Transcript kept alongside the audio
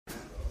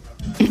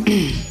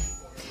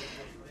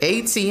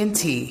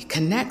AT&T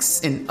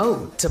connects an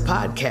ode to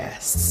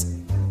podcasts.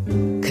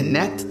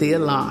 Connect the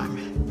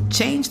alarm.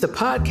 Change the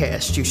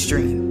podcast you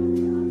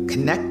stream.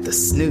 Connect the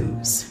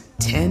snooze.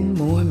 10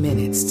 more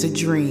minutes to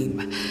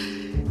dream.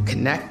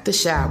 Connect the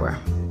shower.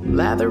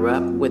 Lather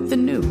up with the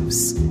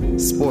news.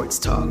 Sports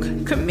talk,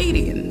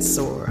 comedians,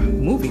 or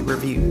movie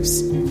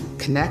reviews.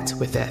 Connect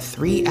with that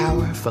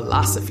 3-hour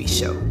philosophy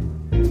show.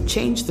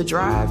 Change the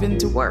drive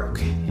into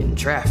work in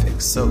traffic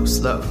so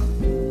slow.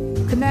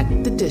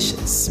 Connect the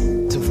dishes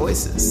to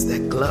voices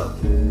that glow.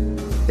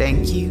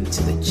 Thank you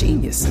to the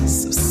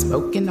geniuses of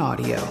spoken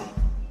audio.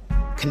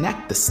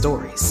 Connect the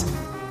stories.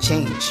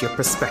 Change your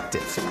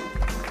perspective.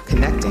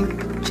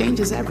 Connecting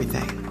changes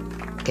everything.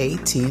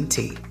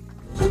 AT&T.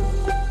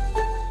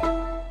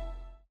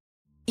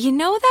 You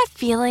know that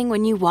feeling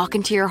when you walk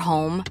into your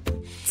home,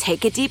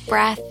 take a deep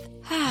breath,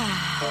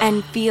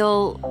 and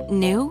feel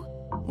new?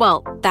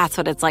 Well, that's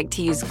what it's like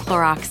to use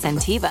Clorox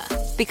Scentiva.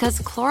 Because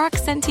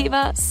Clorox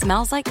Scentiva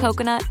smells like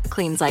coconut,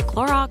 cleans like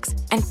Clorox,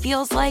 and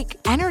feels like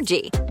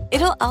energy.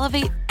 It'll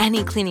elevate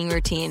any cleaning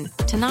routine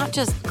to not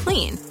just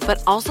clean,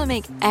 but also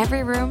make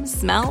every room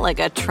smell like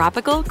a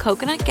tropical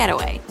coconut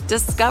getaway.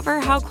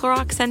 Discover how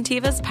Clorox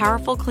Scentiva's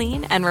powerful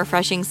clean and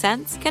refreshing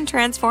scents can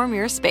transform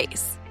your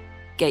space.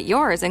 Get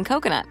yours in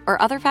coconut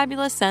or other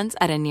fabulous scents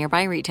at a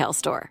nearby retail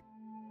store.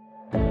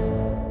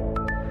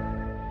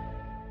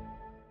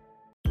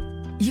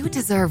 You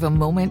deserve a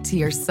moment to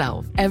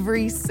yourself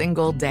every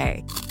single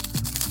day.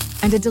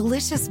 And a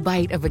delicious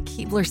bite of a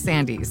Keebler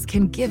Sandies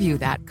can give you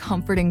that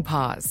comforting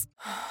pause.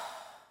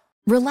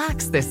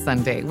 Relax this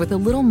Sunday with a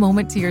little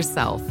moment to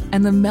yourself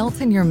and the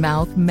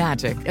melt-in-your-mouth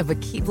magic of a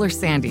Keebler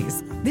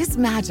Sandies. This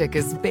magic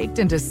is baked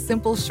into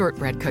simple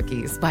shortbread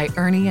cookies by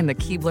Ernie and the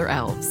Keebler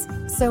Elves.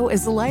 So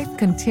as life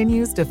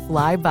continues to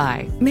fly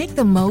by, make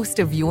the most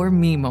of your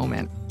me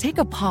moment. Take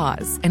a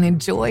pause and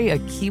enjoy a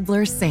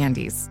Keebler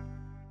Sandies.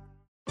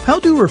 How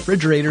do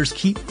refrigerators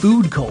keep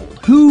food cold?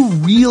 Who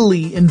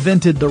really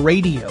invented the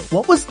radio?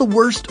 What was the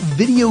worst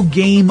video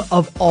game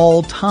of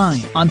all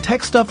time? On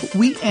Tech Stuff,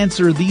 we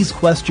answer these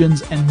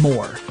questions and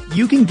more.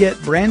 You can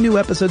get brand new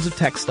episodes of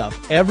Tech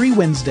Stuff every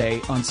Wednesday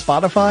on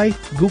Spotify,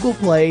 Google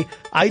Play,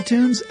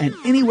 iTunes, and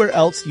anywhere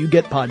else you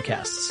get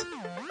podcasts.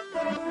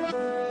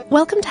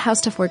 Welcome to How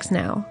Stuff Works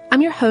Now.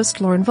 I'm your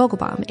host, Lauren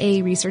Vogelbaum,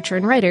 a researcher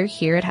and writer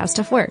here at How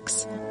Stuff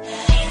Works.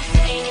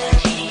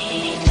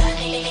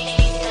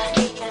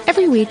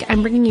 Every week,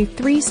 I'm bringing you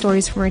 3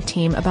 stories from our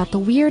team about the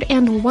weird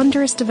and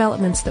wondrous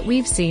developments that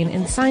we've seen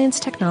in science,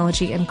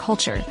 technology, and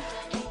culture.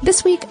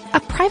 This week, a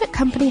private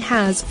company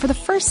has, for the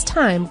first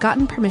time,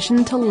 gotten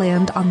permission to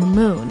land on the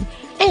moon.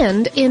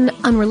 And, in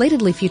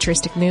unrelatedly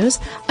futuristic news,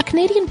 a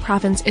Canadian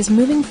province is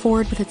moving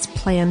forward with its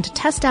plan to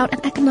test out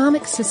an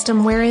economic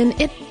system wherein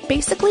it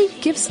basically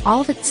gives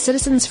all of its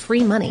citizens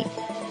free money.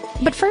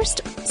 But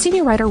first,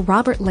 senior writer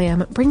Robert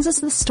Lamb brings us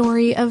the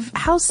story of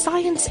how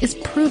science is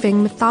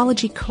proving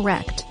mythology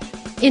correct.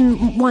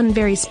 In one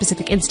very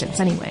specific instance,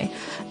 anyway.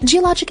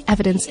 Geologic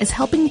evidence is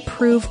helping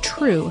prove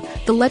true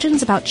the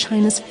legends about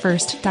China's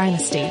first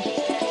dynasty.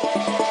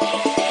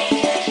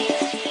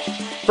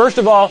 First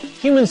of all,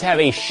 humans have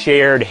a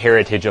shared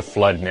heritage of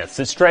flood myths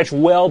that stretch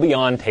well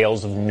beyond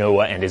tales of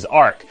Noah and his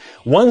ark.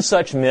 One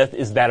such myth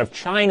is that of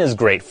China's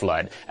Great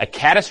Flood, a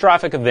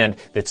catastrophic event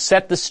that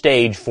set the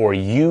stage for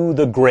Yu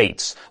the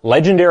Great's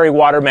legendary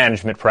water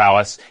management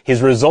prowess,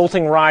 his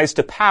resulting rise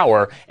to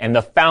power, and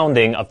the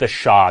founding of the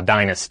Shah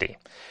dynasty.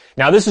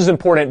 Now, this is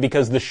important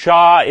because the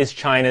Shah is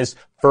China's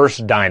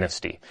first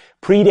dynasty,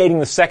 predating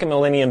the 2nd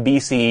millennium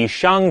BCE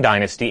Shang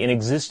dynasty and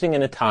existing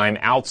in a time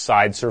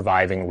outside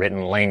surviving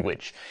written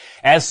language.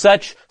 As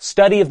such,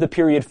 study of the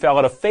period fell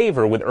out of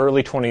favor with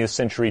early 20th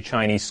century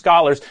Chinese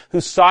scholars who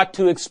sought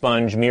to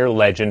expunge mere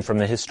legend from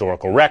the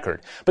historical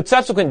record. But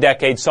subsequent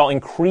decades saw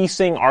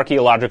increasing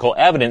archaeological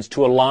evidence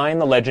to align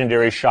the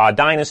legendary Shah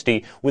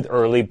dynasty with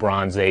early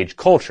Bronze Age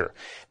culture.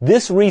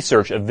 This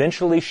research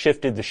eventually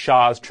shifted the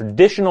Shah's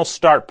traditional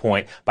start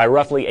point by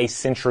roughly a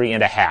century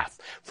and a half,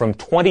 from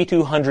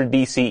 2200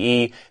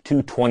 BCE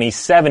to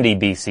 2070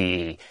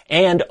 BCE,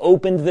 and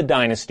opened the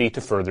dynasty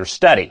to further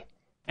study.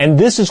 And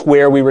this is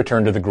where we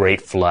return to the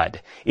Great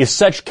Flood. If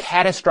such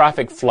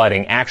catastrophic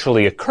flooding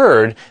actually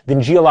occurred,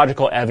 then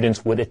geological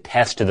evidence would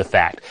attest to the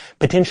fact,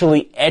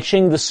 potentially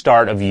etching the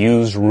start of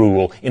Yu's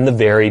rule in the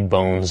very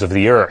bones of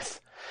the earth.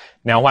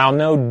 Now, while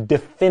no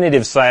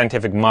definitive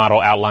scientific model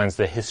outlines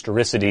the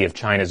historicity of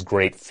China's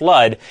Great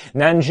Flood,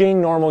 Nanjing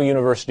Normal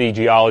University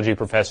geology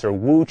professor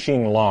Wu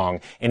Qinglong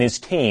and his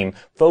team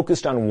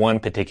focused on one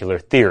particular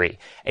theory,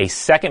 a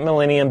 2nd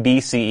millennium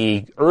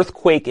BCE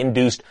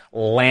earthquake-induced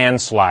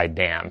landslide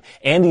dam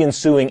and the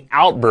ensuing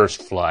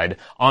outburst flood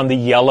on the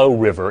Yellow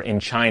River in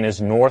China's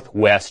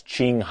northwest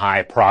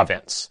Qinghai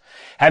province.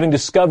 Having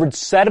discovered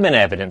sediment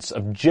evidence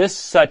of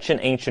just such an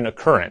ancient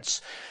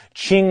occurrence,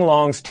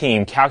 Qinglong's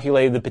team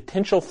calculated the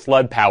potential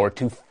flood power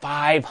to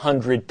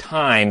 500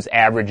 times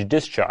average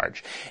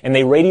discharge, and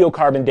they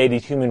radiocarbon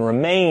dated human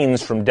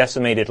remains from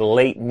decimated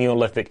late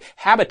Neolithic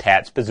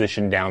habitats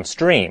positioned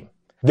downstream.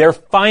 Their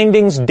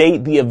findings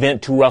date the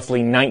event to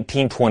roughly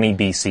 1920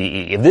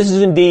 BCE. If this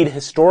is indeed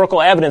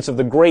historical evidence of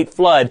the Great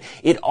Flood,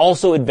 it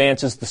also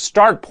advances the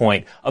start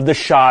point of the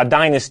Shah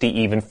dynasty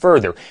even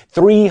further,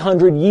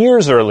 300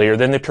 years earlier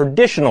than the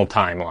traditional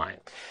timeline.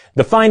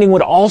 The finding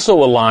would also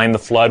align the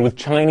flood with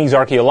Chinese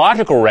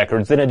archaeological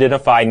records that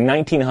identified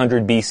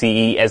 1900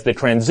 BCE as the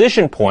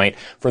transition point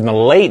from the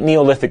late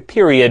Neolithic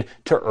period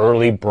to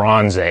early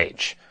Bronze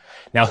Age.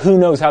 Now, who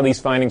knows how these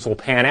findings will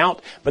pan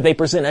out, but they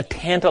present a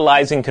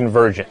tantalizing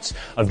convergence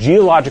of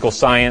geological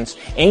science,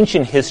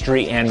 ancient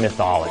history, and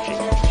mythology.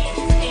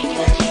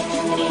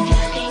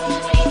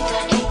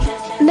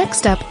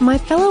 Next up, my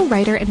fellow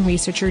writer and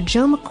researcher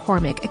Joe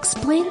McCormick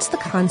explains the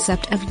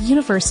concept of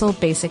universal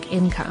basic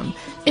income.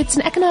 It's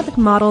an economic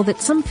model that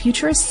some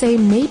futurists say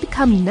may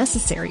become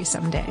necessary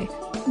someday.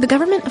 The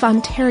government of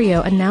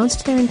Ontario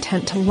announced their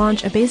intent to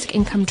launch a basic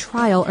income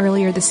trial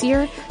earlier this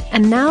year,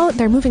 and now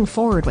they're moving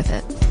forward with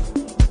it.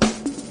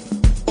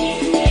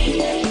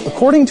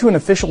 According to an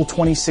official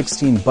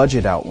 2016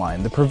 budget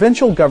outline, the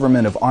provincial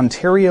government of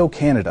Ontario,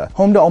 Canada,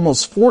 home to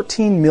almost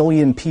 14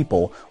 million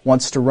people,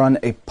 wants to run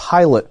a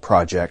pilot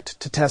project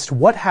to test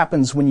what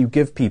happens when you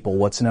give people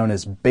what's known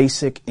as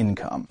basic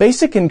income.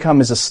 Basic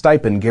income is a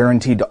stipend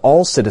guaranteed to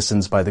all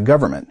citizens by the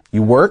government.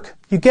 You work,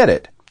 you get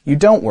it. You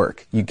don't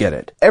work, you get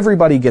it.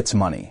 Everybody gets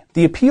money.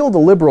 The appeal to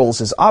liberals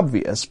is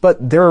obvious,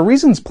 but there are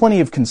reasons plenty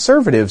of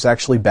conservatives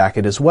actually back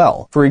it as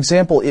well. For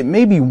example, it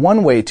may be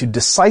one way to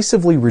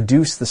decisively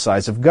reduce the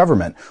size of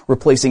government,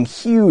 replacing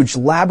huge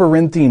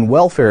labyrinthine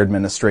welfare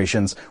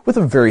administrations with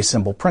a very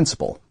simple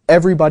principle.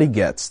 Everybody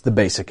gets the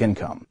basic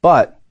income.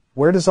 But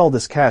where does all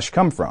this cash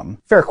come from?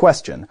 Fair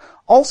question.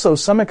 Also,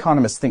 some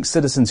economists think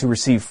citizens who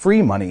receive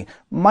free money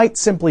might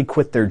simply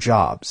quit their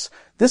jobs.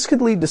 This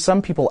could lead to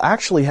some people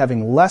actually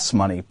having less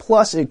money,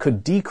 plus it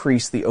could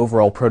decrease the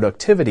overall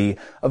productivity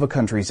of a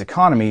country's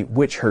economy,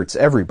 which hurts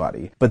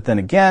everybody. But then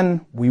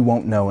again, we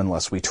won't know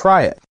unless we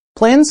try it.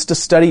 Plans to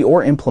study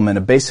or implement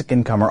a basic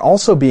income are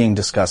also being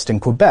discussed in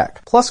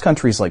Quebec, plus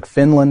countries like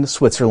Finland,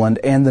 Switzerland,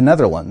 and the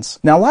Netherlands.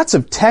 Now, lots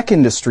of tech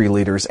industry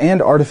leaders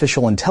and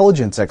artificial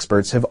intelligence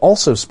experts have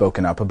also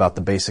spoken up about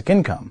the basic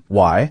income.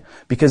 Why?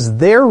 Because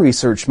their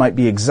research might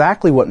be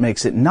exactly what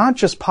makes it not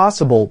just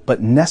possible,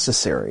 but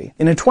necessary.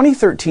 In a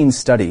 2013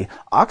 study,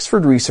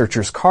 Oxford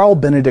researchers Carl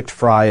Benedict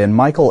Fry and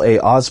Michael A.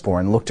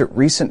 Osborne looked at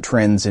recent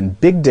trends in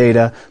big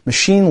data,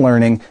 machine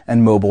learning,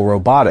 and mobile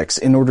robotics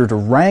in order to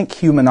rank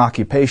human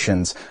occupations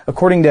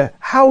according to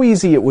how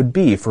easy it would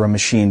be for a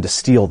machine to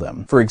steal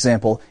them. For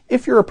example,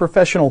 if you're a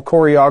professional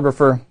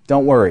choreographer,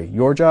 don't worry,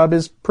 your job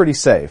is pretty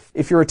safe.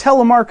 If you're a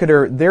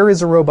telemarketer, there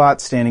is a robot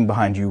standing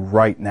behind you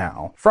right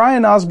now. Fry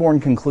and Osborne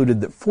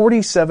concluded that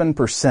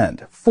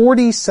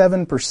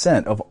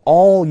 47% of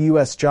all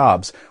U.S.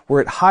 jobs were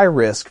at high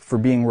risk for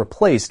being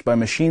replaced by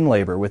machine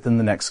labor within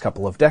the next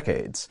couple of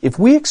decades. If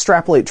we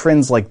extrapolate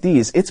trends like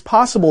these, it's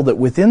possible that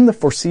within the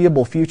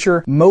foreseeable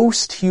future,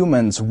 most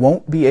humans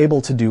won't be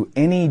able to do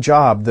any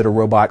job that a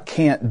robot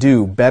can't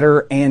do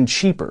better and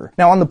cheaper.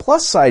 Now, on the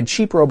plus side,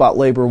 cheap robot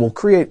labor will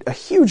create a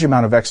huge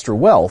amount of extra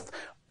wealth,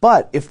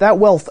 but if that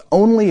wealth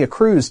only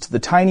accrues to the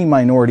tiny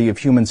minority of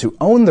humans who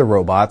own the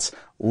robots,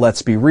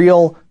 let's be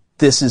real,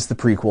 this is the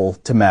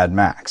prequel to Mad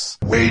Max.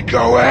 We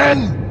go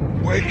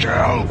in, we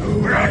kill,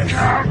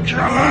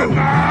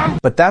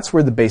 But that's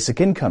where the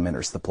basic income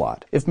enters the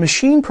plot. If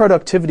machine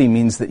productivity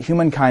means that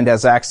humankind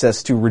has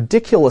access to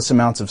ridiculous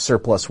amounts of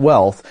surplus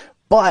wealth,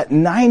 but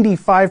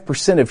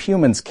 95% of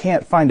humans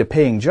can't find a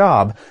paying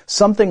job,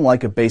 something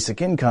like a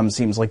basic income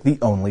seems like the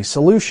only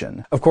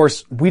solution. Of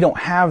course, we don't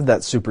have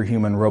that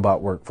superhuman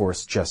robot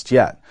workforce just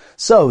yet.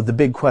 So the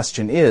big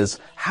question is,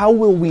 how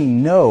will we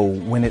know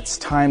when it's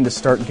time to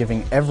start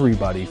giving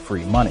everybody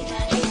free money?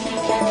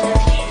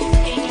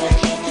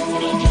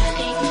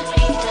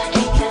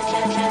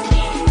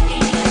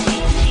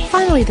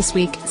 Finally this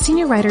week,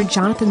 senior writer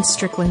Jonathan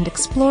Strickland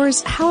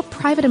explores how a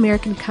private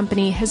American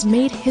company has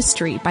made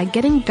history by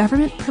getting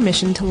government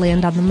permission to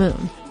land on the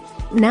moon.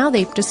 Now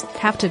they just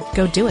have to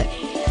go do it.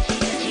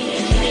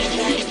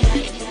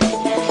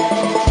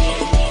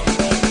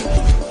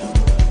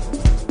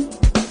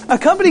 A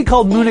company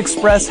called Moon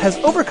Express has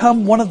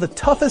overcome one of the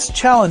toughest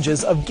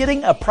challenges of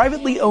getting a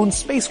privately owned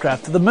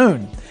spacecraft to the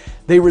moon.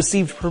 They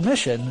received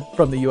permission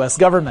from the U.S.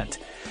 government.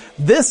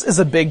 This is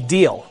a big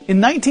deal.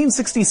 In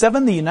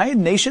 1967, the United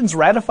Nations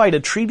ratified a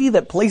treaty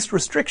that placed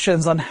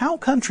restrictions on how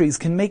countries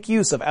can make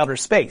use of outer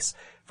space.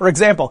 For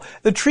example,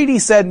 the treaty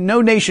said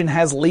no nation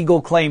has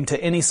legal claim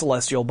to any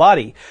celestial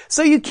body,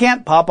 so you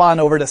can't pop on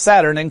over to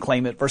Saturn and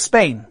claim it for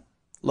Spain.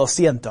 Lo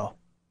siento.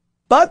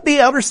 But the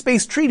Outer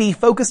Space Treaty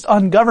focused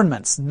on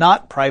governments,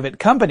 not private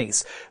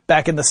companies.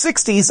 Back in the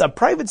 60s, a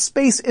private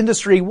space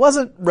industry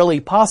wasn't really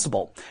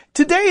possible.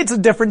 Today, it's a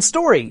different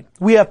story.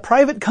 We have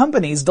private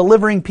companies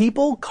delivering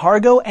people,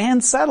 cargo,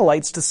 and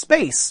satellites to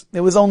space. It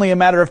was only a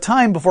matter of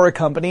time before a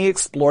company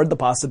explored the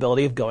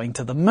possibility of going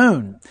to the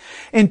moon.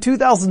 In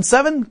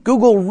 2007,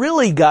 Google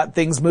really got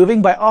things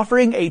moving by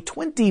offering a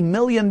 $20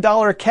 million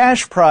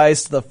cash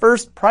prize to the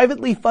first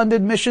privately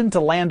funded mission to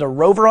land a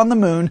rover on the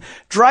moon,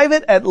 drive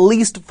it at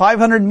least 500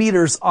 500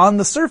 meters on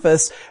the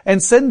surface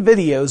and send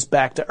videos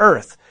back to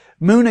Earth.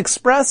 Moon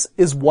Express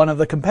is one of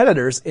the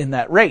competitors in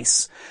that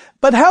race.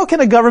 But how can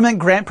a government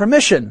grant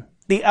permission?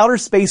 The Outer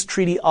Space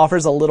Treaty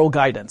offers a little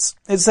guidance.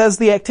 It says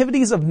the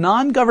activities of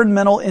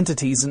non-governmental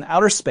entities in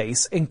outer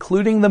space,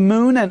 including the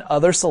moon and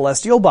other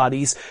celestial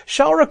bodies,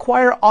 shall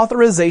require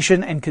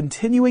authorization and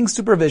continuing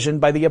supervision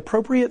by the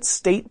appropriate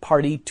state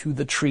party to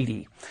the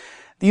treaty.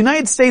 The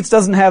United States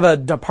doesn't have a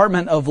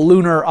Department of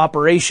Lunar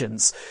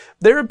Operations.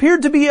 There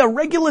appeared to be a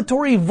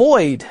regulatory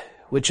void,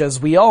 which,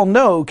 as we all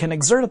know, can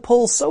exert a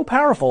pull so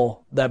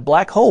powerful that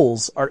black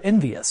holes are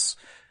envious.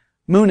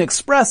 Moon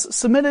Express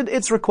submitted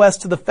its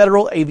request to the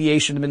Federal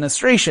Aviation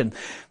Administration.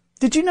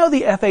 Did you know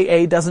the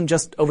FAA doesn't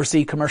just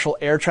oversee commercial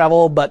air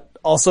travel, but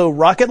also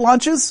rocket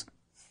launches?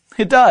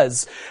 It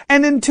does.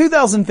 And in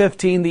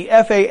 2015, the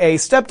FAA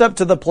stepped up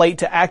to the plate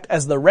to act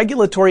as the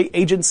regulatory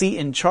agency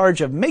in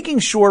charge of making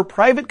sure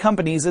private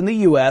companies in the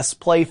U.S.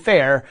 play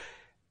fair,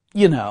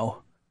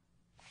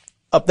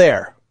 up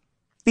there.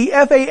 The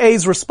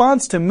FAA's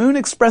response to Moon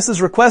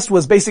Express's request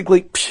was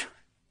basically,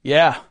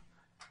 yeah,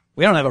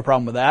 we don't have a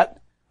problem with that.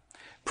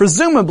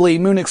 Presumably,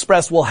 Moon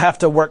Express will have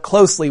to work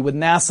closely with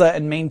NASA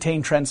and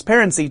maintain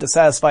transparency to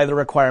satisfy the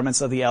requirements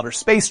of the Outer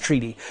Space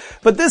Treaty.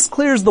 But this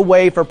clears the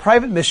way for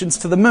private missions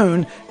to the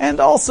moon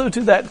and also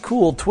to that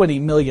cool $20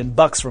 million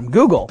from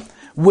Google.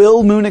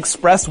 Will Moon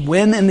Express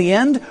win in the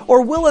end,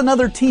 or will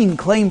another team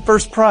claim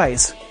first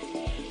prize?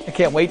 I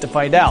can't wait to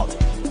find out.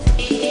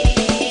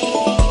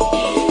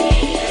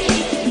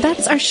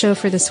 That's our show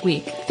for this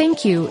week.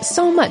 Thank you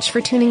so much for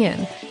tuning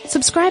in.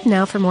 Subscribe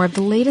now for more of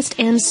the latest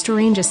and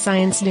strangest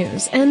science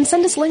news, and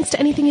send us links to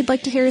anything you'd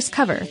like to hear us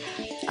cover.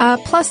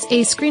 Plus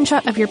a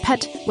screenshot of your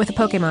pet with a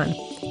Pokemon.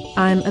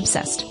 I'm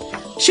obsessed.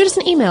 Shoot us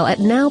an email at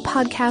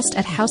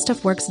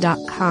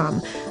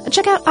nowpodcast@howstuffworks.com.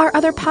 Check out our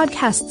other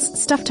podcasts,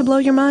 Stuff to Blow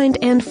Your Mind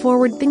and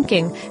Forward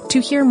Thinking, to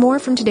hear more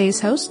from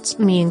today's hosts,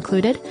 me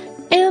included,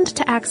 and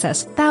to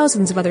access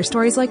thousands of other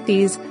stories like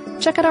these,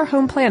 check out our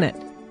home planet,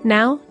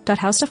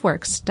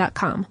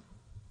 now.howstuffworks.com.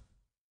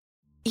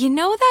 You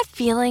know that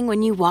feeling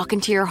when you walk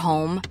into your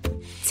home,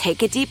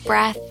 take a deep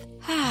breath,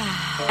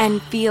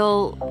 and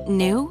feel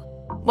new?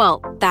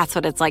 Well, that's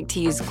what it's like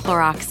to use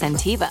Clorox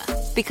Scentiva.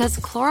 Because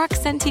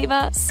Clorox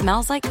Scentiva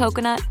smells like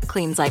coconut,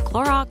 cleans like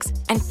Clorox,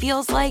 and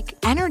feels like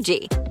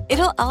energy.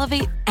 It'll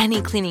elevate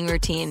any cleaning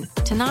routine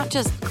to not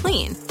just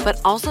clean, but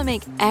also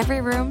make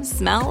every room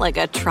smell like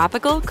a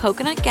tropical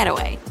coconut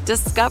getaway.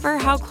 Discover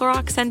how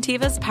Clorox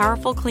Scentiva's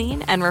powerful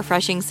clean and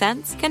refreshing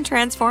scents can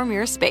transform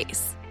your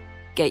space.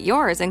 Get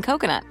yours in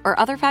coconut or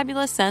other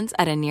fabulous scents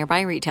at a nearby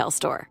retail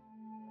store.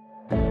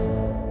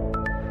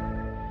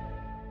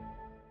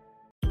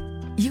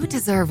 You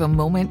deserve a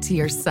moment to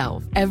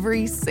yourself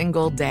every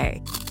single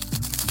day.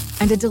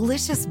 And a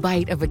delicious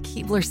bite of a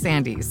Keebler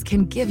Sandies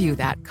can give you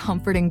that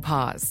comforting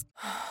pause.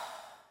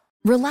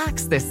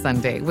 Relax this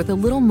Sunday with a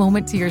little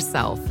moment to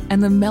yourself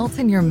and the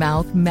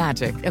melt-in-your-mouth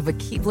magic of a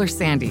Keebler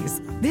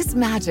Sandies. This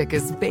magic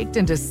is baked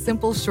into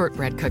simple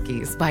shortbread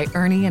cookies by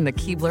Ernie and the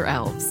Keebler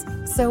Elves.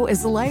 So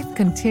as life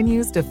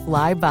continues to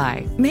fly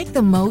by, make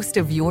the most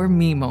of your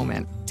me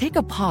moment. Take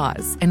a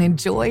pause and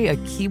enjoy a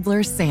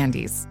Keebler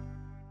Sandies.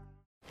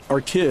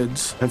 Our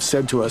kids have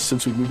said to us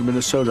since we moved to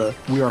Minnesota,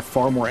 we are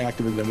far more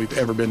active than we've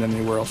ever been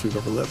anywhere else we've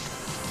ever lived.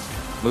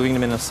 Moving to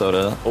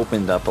Minnesota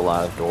opened up a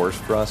lot of doors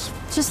for us.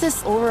 Just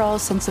this overall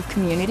sense of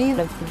community,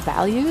 the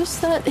values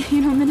that,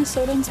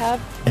 Minnesotans have.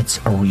 It's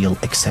a real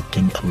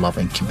accepting,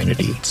 loving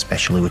community,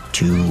 especially with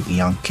 2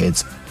 young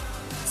kids.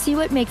 See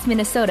what makes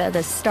Minnesota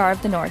the star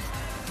of the North.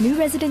 New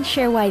residents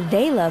share why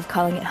they love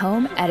calling it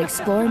home at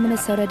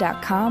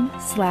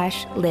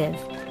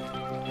exploreminnesota.com/live.